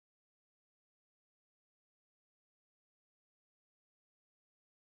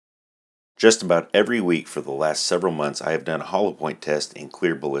Just about every week for the last several months I have done a hollow point test in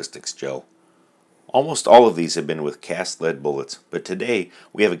clear ballistics gel. Almost all of these have been with cast lead bullets, but today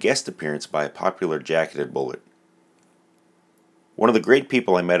we have a guest appearance by a popular jacketed bullet. One of the great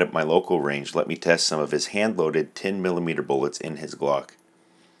people I met at my local range let me test some of his hand-loaded 10mm bullets in his Glock.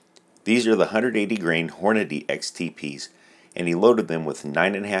 These are the 180 grain Hornady XTPs, and he loaded them with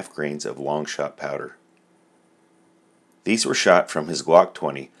 9.5 grains of Longshot powder. These were shot from his Glock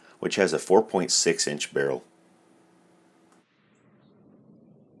 20, which has a 4.6 inch barrel.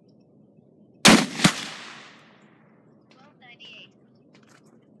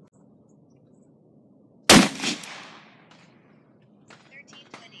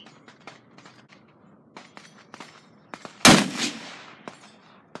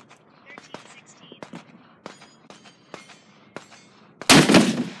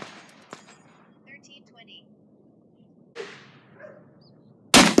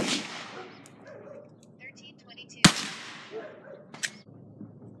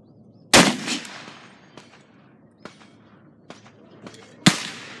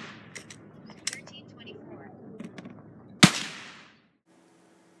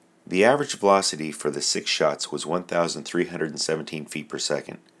 The average velocity for the 6 shots was 1,317 feet per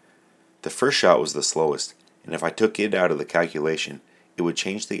second. The first shot was the slowest, and if I took it out of the calculation, it would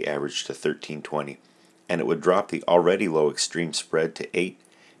change the average to 1320, and it would drop the already low extreme spread to 8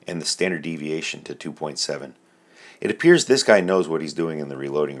 and the standard deviation to 2.7. It appears this guy knows what he's doing in the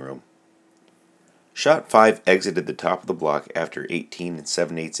reloading room. Shot 5 exited the top of the block after 18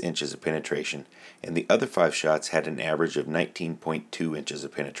 7/8 inches of penetration, and the other 5 shots had an average of 19.2 inches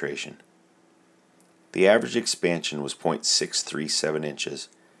of penetration. The average expansion was 0.637 inches,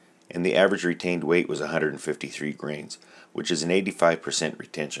 and the average retained weight was 153 grains, which is an 85%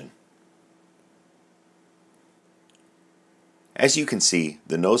 retention. As you can see,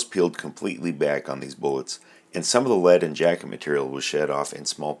 the nose peeled completely back on these bullets, and some of the lead and jacket material was shed off in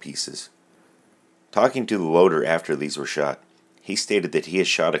small pieces. Talking to the loader after these were shot, he stated that he has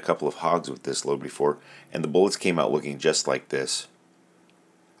shot a couple of hogs with this load before, and the bullets came out looking just like this.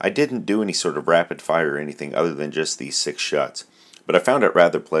 I didn't do any sort of rapid fire or anything other than just these 6 shots, but I found it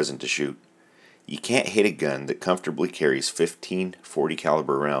rather pleasant to shoot. You can't hit a gun that comfortably carries 15 .40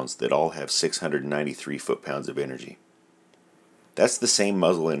 caliber rounds that all have 693 foot-pounds of energy. That's the same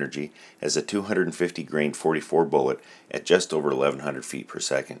muzzle energy as a 250 grain .44 bullet at just over 1,100 feet per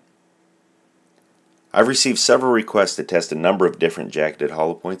second. I've received several requests to test a number of different jacketed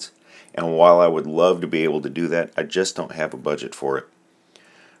hollow points, and while I would love to be able to do that, I just don't have a budget for it.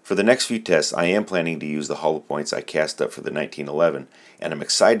 For the next few tests, I am planning to use the hollow points I cast up for the 1911, and I'm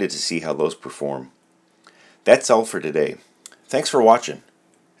excited to see how those perform. That's all for today. Thanks for watching,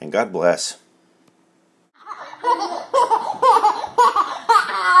 and God bless.